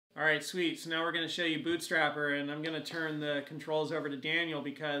All right, sweet. So now we're going to show you Bootstrapper, and I'm going to turn the controls over to Daniel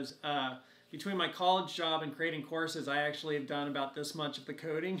because between my college job and creating courses, I actually have done about this much of the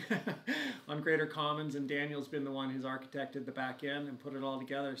coding on Greater Commons, and Daniel's been the one who's architected the back end and put it all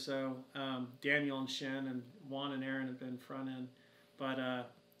together. So Daniel and Shin and Juan and Aaron have been front end. But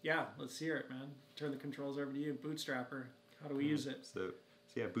yeah, let's hear it, man. Turn the controls over to you. Bootstrapper, how do we use it? So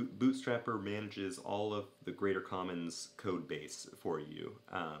yeah, Bootstrapper manages all of the Greater Commons code base for you.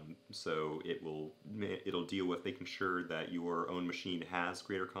 So it'll deal with making sure that your own machine has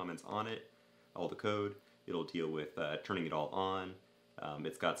Greater Commons on it, all the code. It'll deal with turning it all on.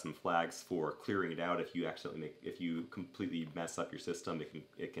 It's got some flags for clearing it out if you completely mess up your system.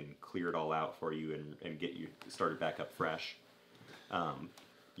 It can clear it all out for you and get you started back up fresh.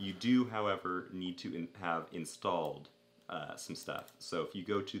 You do, however, need to have installed some stuff. So if you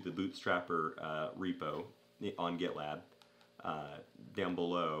go to the Bootstrapper repo on GitLab, down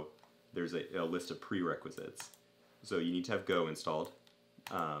below there's a list of prerequisites. So you need to have Go installed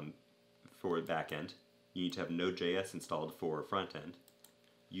for back end. You need to have Node.js installed for front end.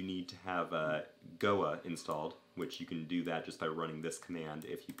 You need to have Goa installed, which you can do that just by running this command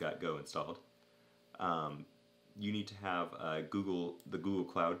if you've got Go installed. You need to have the Google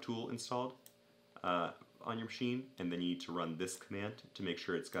Cloud tool installed on your machine, and then you need to run this command to make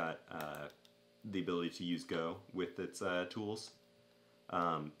sure it's got the ability to use Go with its tools.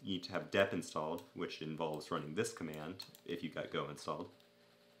 You need to have dep installed, which involves running this command if you've got Go installed.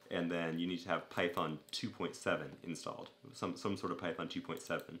 And then you need to have Python 2.7 installed, some sort of Python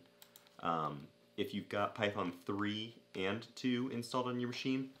 2.7. If you've got Python 3 and 2 installed on your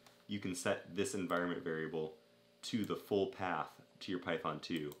machine, you can set this environment variable to the full path to your Python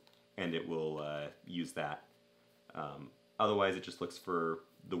 2, and it will use that. Otherwise, it just looks for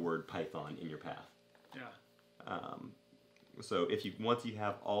the word Python in your path. Yeah. So once you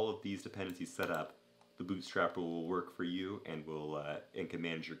have all of these dependencies set up, the Bootstrapper will work for you and can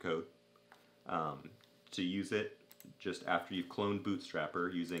manage your code. To use it, just after you've cloned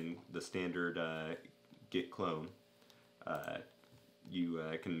Bootstrapper using the standard git clone, you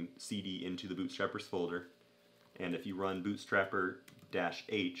can cd into the Bootstrappers folder, and if you run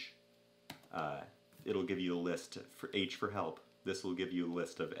bootstrapper-h, it'll give you a list for H for help. This will give you a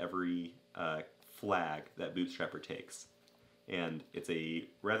list of every flag that Bootstrapper takes. And it's a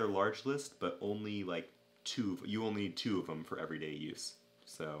rather large list, but only like you only need 2 of them for everyday use.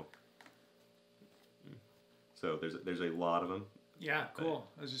 So there's a lot of them. Yeah, cool.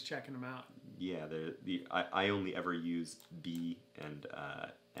 I was just checking them out. Yeah, I only ever used B and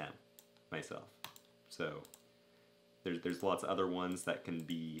M myself. So there's lots of other ones that can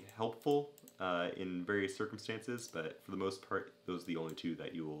be helpful in various circumstances, but for the most part, those are the only 2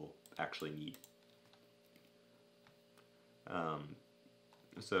 that you will actually need.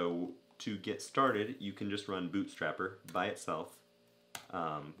 So to get started, you can just run Bootstrapper by itself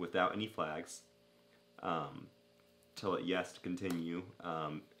without any flags. Tell it yes to continue,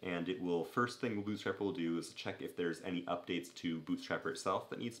 and it will, first thing Bootstrapper will do is check if there's any updates to Bootstrapper itself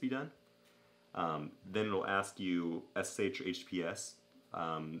that needs to be done. Then it'll ask you SSH or HTTPS.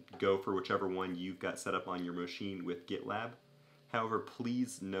 Go for whichever one you've got set up on your machine with GitLab. However,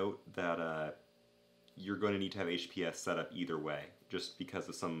 please note that you're going to need to have HTTPS set up either way, just because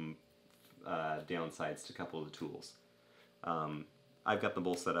of some downsides to a couple of the tools. I've got them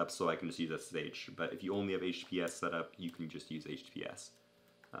both set up so I can just use SSH, but if you only have HTTPS set up, you can just use HTTPS.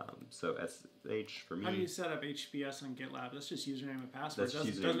 So SSH for me. How do you set up HTTPS on GitLab? That's just username and password.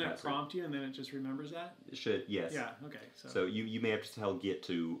 Doesn't it prompt you and then it just remembers that? It should, yes. Yeah, okay. So you may have to tell Git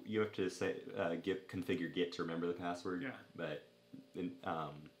to, you have to say configure Git to remember the password. Yeah. But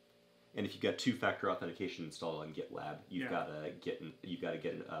and if you've got 2-factor authentication installed on GitLab, you've got to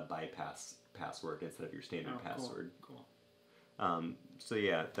get a bypass password instead of your standard password. Cool. So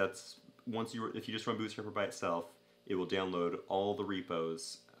yeah, that's if you just run Bootstrapper by itself, it will download all the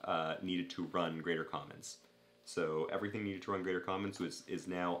repos needed to run Greater Commons. So everything needed to run Greater Commons is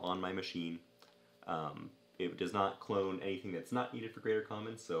now on my machine. It does not clone anything that's not needed for Greater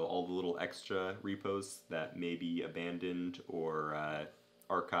Commons, so all the little extra repos that may be abandoned or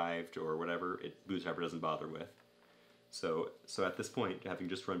archived or whatever, Bootstrapper doesn't bother with. So at this point, having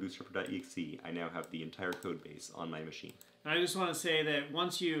just run bootstrapper.exe, I now have the entire code base on my machine. And I just want to say that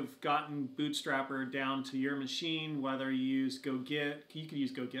once you've gotten Bootstrapper down to your machine, whether you use GoGit, you could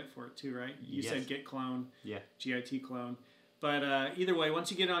use GoGit for it too, right? You said git clone, git clone. But either way, once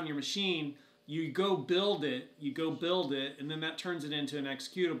you get it on your machine, you go build it, and then that turns it into an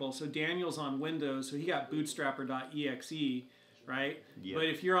executable. So Daniel's on Windows, so he got bootstrapper.exe, right? Yeah. But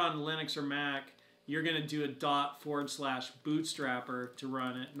if you're on Linux or Mac, you're going to do a ./bootstrapper to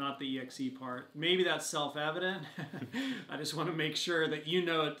run it, not the exe part. Maybe that's self-evident. I just want to make sure that you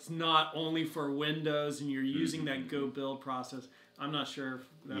know it's not only for Windows and you're using that Go build process. I'm not sure if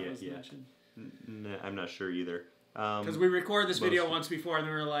that was mentioned. No, I'm not sure either. Because we recorded this video once before and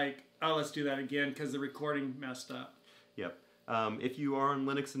we were like, oh, let's do that again because the recording messed up. Yep. If you are on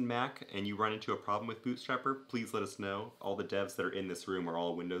Linux and Mac and you run into a problem with Bootstrapper, please let us know. All the devs that are in this room are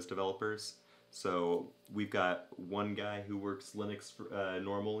all Windows developers. So we've got one guy who works Linux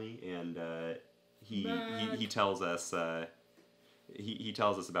normally, and he tells us he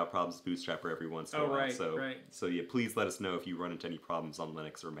tells us about problems with Bootstrapper every once in a while. So yeah, please let us know if you run into any problems on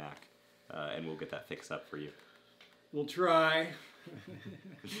Linux or Mac, and we'll get that fixed up for you. We'll try.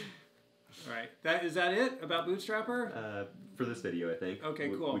 All right. Is that it about Bootstrapper? For this video, I think. Okay,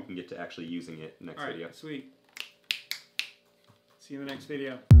 cool. We can get to actually using it next video. All right, sweet. See you in the next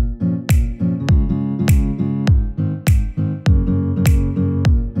video.